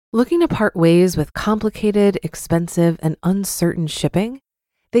Looking to part ways with complicated, expensive, and uncertain shipping?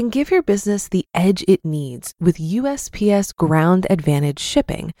 Then give your business the edge it needs with USPS Ground Advantage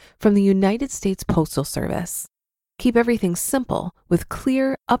shipping from the United States Postal Service. Keep everything simple with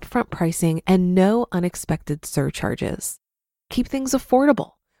clear, upfront pricing and no unexpected surcharges. Keep things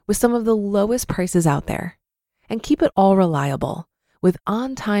affordable with some of the lowest prices out there. And keep it all reliable with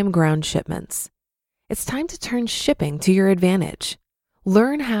on-time ground shipments. It's time to turn shipping to your advantage.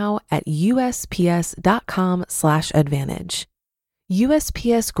 Learn how at USPS.com/advantage.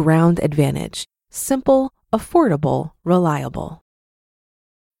 USPS Ground Advantage. Simple, affordable, reliable.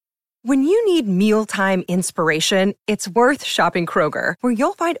 When you need mealtime inspiration, it's worth shopping Kroger, where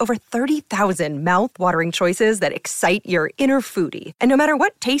you'll find over 30,000 mouth-watering choices that excite your inner foodie. And no matter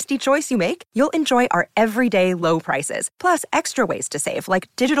what tasty choice you make, you'll enjoy our everyday low prices, plus extra ways to save, like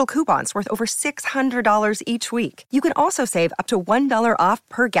digital coupons worth over $600 each week. You can also save up to $1 off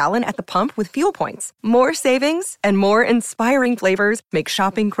per gallon at the pump with fuel points. More savings and more inspiring flavors make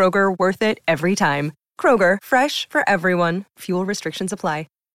shopping Kroger worth it every time. Kroger, fresh for everyone. Fuel restrictions apply.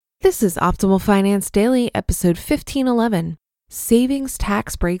 This is Optimal Finance Daily, episode 1511, Savings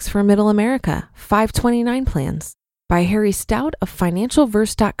Tax Breaks for Middle America, 529 Plans, by Harry Stout of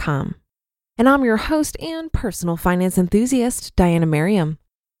FinancialVerse.com. And I'm your host and personal finance enthusiast, Diana Merriam.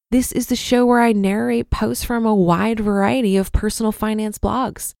 This is the show where I narrate posts from a wide variety of personal finance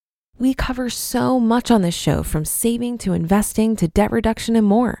blogs. We cover so much on this show, from saving to investing to debt reduction and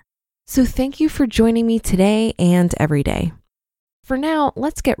more. So thank you for joining me today and every day. For now,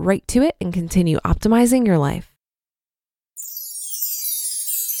 let's get right to it and continue optimizing your life.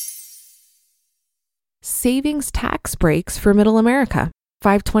 Savings Tax Breaks for Middle America,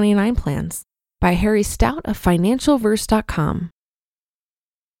 529 Plans, by Harry Stout of FinancialVerse.com.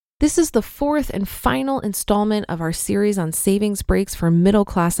 This is the fourth and final installment of our series on savings breaks for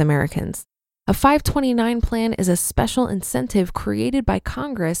middle-class Americans. A 529 plan is a special incentive created by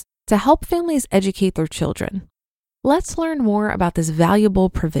Congress to help families educate their children. Let's learn more about this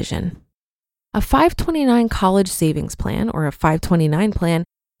valuable provision. A 529 college savings plan, or a 529 plan,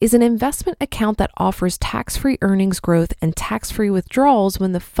 is an investment account that offers tax-free earnings growth and tax-free withdrawals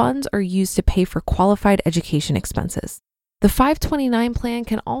when the funds are used to pay for qualified education expenses. The 529 plan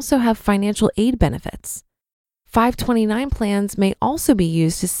can also have financial aid benefits. 529 plans may also be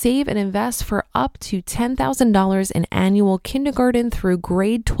used to save and invest for up to $10,000 in annual kindergarten through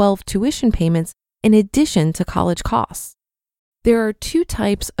grade 12 tuition payments in addition to college costs. There are two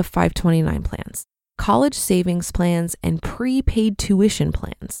types of 529 plans: college savings plans and prepaid tuition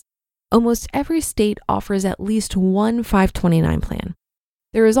plans. Almost every state offers at least one 529 plan.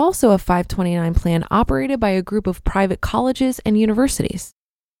 There is also a 529 plan operated by a group of private colleges and universities.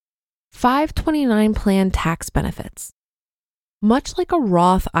 529 plan tax benefits. Much like a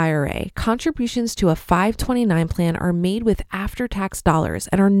Roth IRA, contributions to a 529 plan are made with after-tax dollars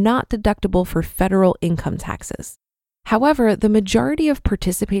and are not deductible for federal income taxes. However, the majority of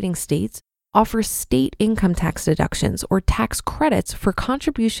participating states offer state income tax deductions or tax credits for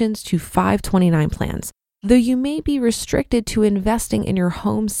contributions to 529 plans, though you may be restricted to investing in your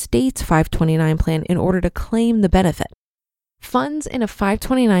home state's 529 plan in order to claim the benefit. Funds in a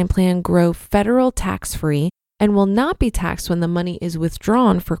 529 plan grow federal tax-free and will not be taxed when the money is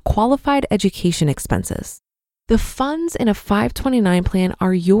withdrawn for qualified education expenses. The funds in a 529 plan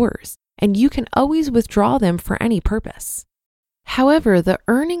are yours, and you can always withdraw them for any purpose. However, the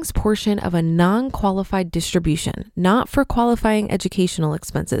earnings portion of a non-qualified distribution, not for qualifying educational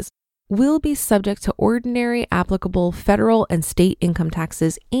expenses, will be subject to ordinary applicable federal and state income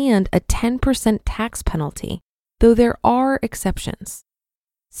taxes and a 10% tax penalty, though there are exceptions.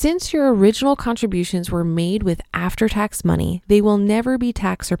 Since your original contributions were made with after-tax money, they will never be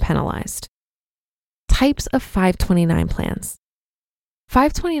taxed or penalized. Types of 529 plans.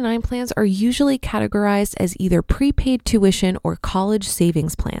 529 plans are usually categorized as either prepaid tuition or college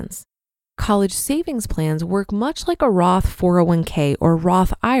savings plans. College savings plans work much like a Roth 401k or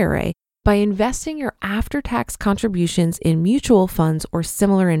Roth IRA by investing your after-tax contributions in mutual funds or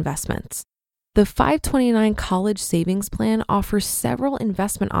similar investments. The 529 college savings plan offers several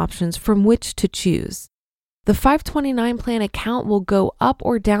investment options from which to choose. The 529 plan account will go up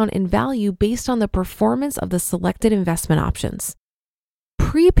or down in value based on the performance of the selected investment options.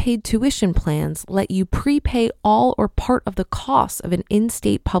 Prepaid tuition plans let you prepay all or part of the costs of an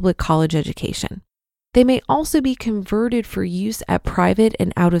in-state public college education. They may also be converted for use at private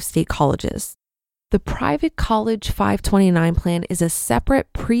and out-of-state colleges. The private college 529 plan is a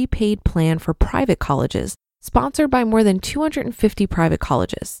separate prepaid plan for private colleges, sponsored by more than 250 private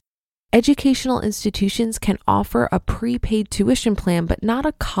colleges. Educational institutions can offer a prepaid tuition plan, but not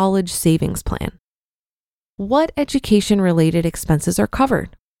a college savings plan. What education-related expenses are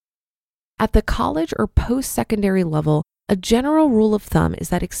covered? At the college or post-secondary level, a general rule of thumb is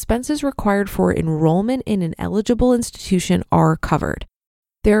that expenses required for enrollment in an eligible institution are covered.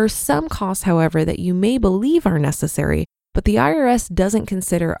 There are some costs, however, that you may believe are necessary, but the IRS doesn't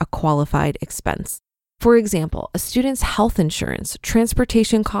consider a qualified expense. For example, a student's health insurance,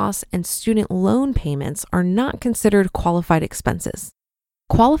 transportation costs, and student loan payments are not considered qualified expenses.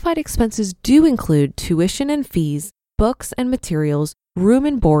 Qualified expenses do include tuition and fees, books and materials, room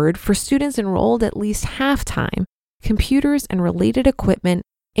and board for students enrolled at least half-time, computers and related equipment,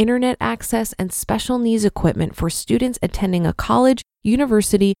 internet access, and special needs equipment for students attending a college,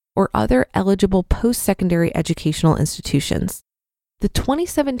 university, or other eligible post-secondary educational institutions. The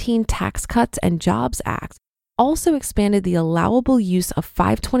 2017 Tax Cuts and Jobs Act also expanded the allowable use of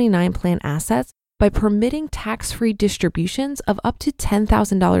 529 plan assets by permitting tax-free distributions of up to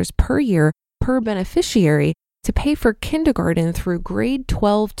 $10,000 per year per beneficiary to pay for kindergarten through grade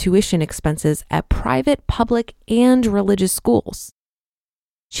 12 tuition expenses at private, public, and religious schools.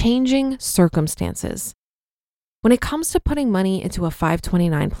 Changing circumstances. When it comes to putting money into a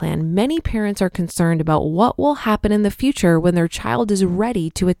 529 plan, many parents are concerned about what will happen in the future when their child is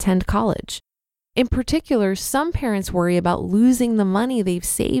ready to attend college. In particular, some parents worry about losing the money they've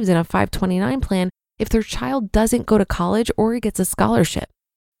saved in a 529 plan if their child doesn't go to college or gets a scholarship.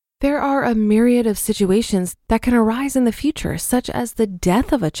 There are a myriad of situations that can arise in the future, such as the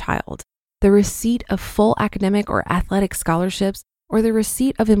death of a child, the receipt of full academic or athletic scholarships, or the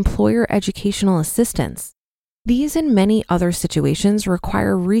receipt of employer educational assistance. These and many other situations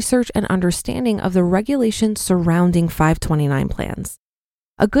require research and understanding of the regulations surrounding 529 plans.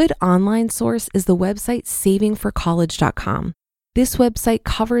 A good online source is the website savingforcollege.com. This website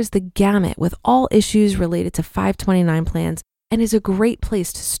covers the gamut with all issues related to 529 plans and is a great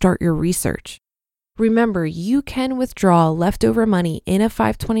place to start your research. Remember, you can withdraw leftover money in a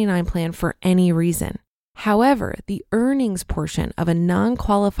 529 plan for any reason. However, the earnings portion of a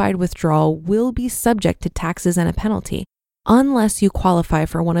non-qualified withdrawal will be subject to taxes and a penalty, unless you qualify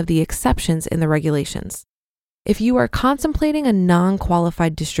for one of the exceptions in the regulations. If you are contemplating a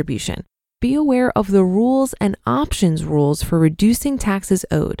non-qualified distribution, be aware of the rules and options rules for reducing taxes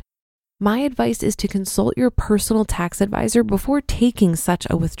owed. My advice is to consult your personal tax advisor before taking such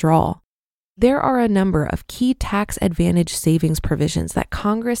a withdrawal. There are a number of key tax advantage savings provisions that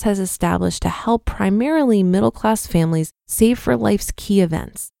Congress has established to help primarily middle-class families save for life's key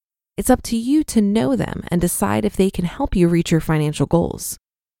events. It's up to you to know them and decide if they can help you reach your financial goals.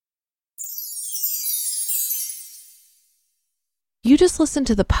 You just listened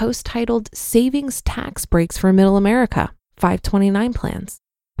to the post titled Savings Tax Breaks for Middle America, 529 Plans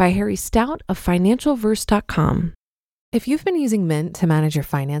by Harry Stout of financialverse.com. If you've been using Mint to manage your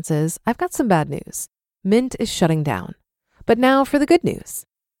finances, I've got some bad news. Mint is shutting down. But now for the good news.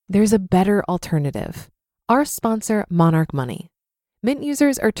 There's a better alternative. Our sponsor, Monarch Money. Mint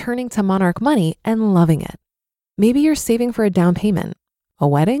users are turning to Monarch Money and loving it. Maybe you're saving for a down payment, a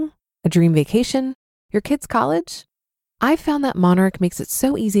wedding, a dream vacation, your kid's college. I've found that Monarch makes it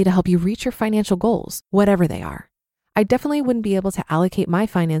so easy to help you reach your financial goals, whatever they are. I definitely wouldn't be able to allocate my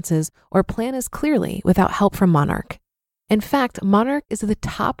finances or plan as clearly without help from Monarch. In fact, Monarch is the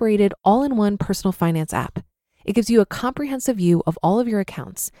top-rated all-in-one personal finance app. It gives you a comprehensive view of all of your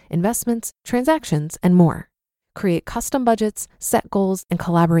accounts, investments, transactions, and more. Create custom budgets, set goals, and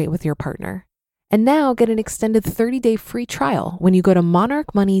collaborate with your partner. And now get an extended 30-day free trial when you go to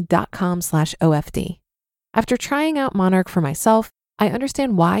monarchmoney.com/OFD. After trying out Monarch for myself, I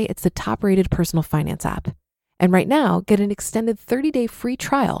understand why it's the top-rated personal finance app. And right now, get an extended 30-day free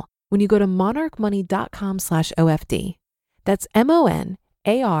trial when you go to monarchmoney.com/OFD. That's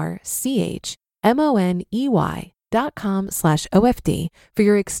monarchmoney.com/OFD for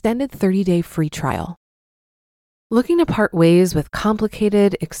your extended 30-day free trial. Looking to part ways with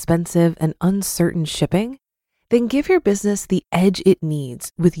complicated, expensive, and uncertain shipping? Then give your business the edge it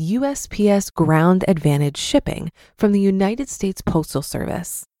needs with USPS Ground Advantage shipping from the United States Postal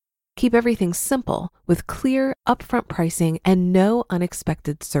Service. Keep everything simple with clear, upfront pricing and no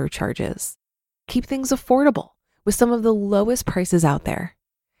unexpected surcharges. Keep things affordable with some of the lowest prices out there.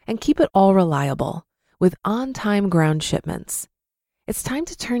 And keep it all reliable with on-time ground shipments. It's time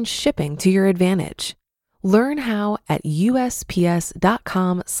to turn shipping to your advantage. Learn how at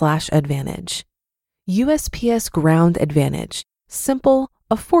USPS.com/advantage. USPS Ground Advantage. Simple,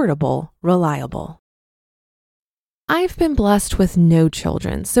 affordable, reliable. I've been blessed with no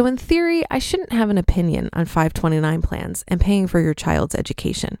children, so in theory, I shouldn't have an opinion on 529 plans and paying for your child's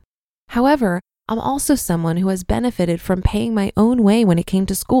education. However, I'm also someone who has benefited from paying my own way when it came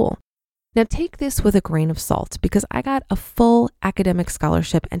to school. Now take this with a grain of salt because I got a full academic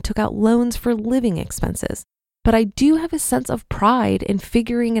scholarship and took out loans for living expenses. But I do have a sense of pride in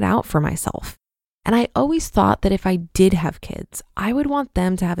figuring it out for myself. And I always thought that if I did have kids, I would want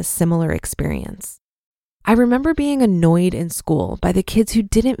them to have a similar experience. I remember being annoyed in school by the kids who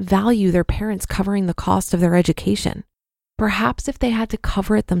didn't value their parents covering the cost of their education. Perhaps if they had to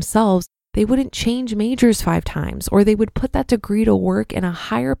cover it themselves, they wouldn't change majors 5 times, or they would put that degree to work in a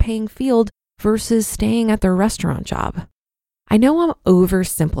higher paying field versus staying at their restaurant job. I know I'm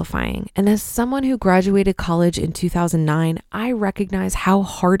oversimplifying, and as someone who graduated college in 2009, I recognize how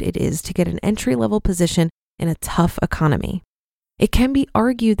hard it is to get an entry-level position in a tough economy. It can be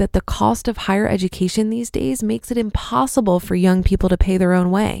argued that the cost of higher education these days makes it impossible for young people to pay their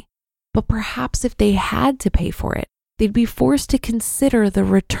own way. But perhaps if they had to pay for it, they'd be forced to consider the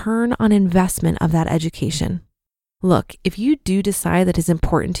return on investment of that education. Look, if you do decide that it's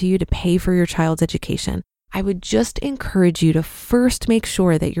important to you to pay for your child's education, I would just encourage you to first make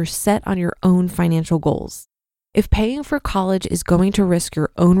sure that you're set on your own financial goals. If paying for college is going to risk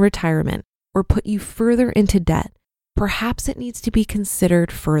your own retirement or put you further into debt, perhaps it needs to be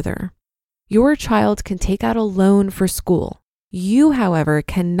considered further. Your child can take out a loan for school. You, however,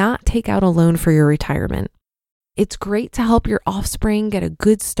 cannot take out a loan for your retirement. It's great to help your offspring get a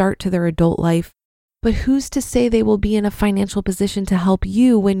good start to their adult life, but who's to say they will be in a financial position to help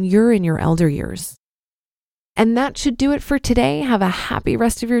you when you're in your elder years? And that should do it for today. Have a happy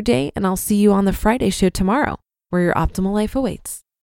rest of your day, and I'll see you on the Friday show tomorrow, where your optimal life awaits.